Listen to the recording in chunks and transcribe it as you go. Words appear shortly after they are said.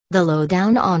The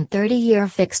lowdown on 30-year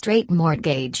fixed-rate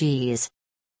mortgages.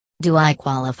 Do I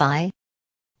qualify?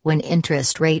 When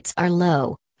interest rates are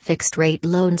low, fixed-rate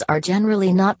loans are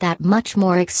generally not that much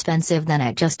more expensive than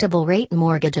adjustable-rate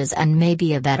mortgages and may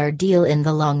be a better deal in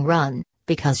the long run,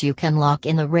 because you can lock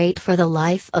in the rate for the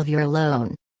life of your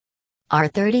loan. Our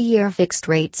 30-year fixed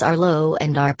rates are low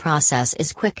and our process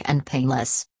is quick and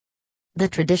painless. The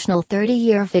traditional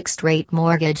 30-year fixed-rate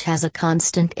mortgage has a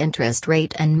constant interest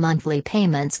rate and monthly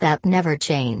payments that never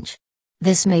change.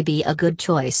 This may be a good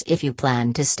choice if you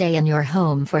plan to stay in your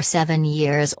home for 7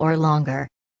 years or longer.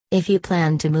 If you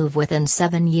plan to move within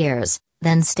 7 years,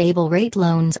 then stable-rate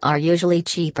loans are usually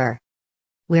cheaper.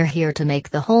 We're here to make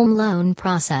the home loan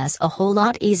process a whole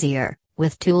lot easier,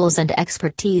 with tools and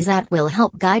expertise that will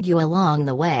help guide you along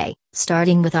the way,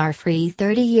 starting with our free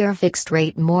 30-year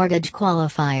fixed-rate mortgage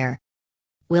qualifier.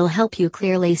 We'll help you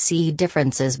clearly see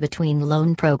differences between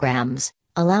loan programs,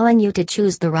 allowing you to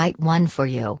choose the right one for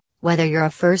you, whether you're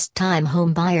a first-time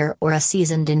home buyer or a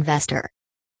seasoned investor.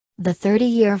 The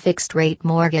 30-year fixed-rate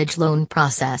mortgage loan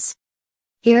process.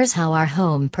 Here's how our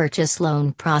home purchase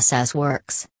loan process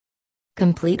works.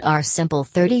 Complete our simple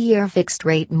 30-year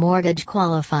fixed-rate mortgage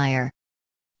qualifier.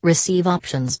 Receive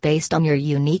options based on your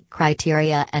unique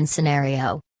criteria and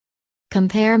scenario.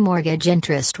 Compare mortgage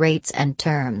interest rates and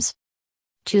terms.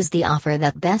 Choose the offer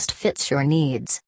that best fits your needs.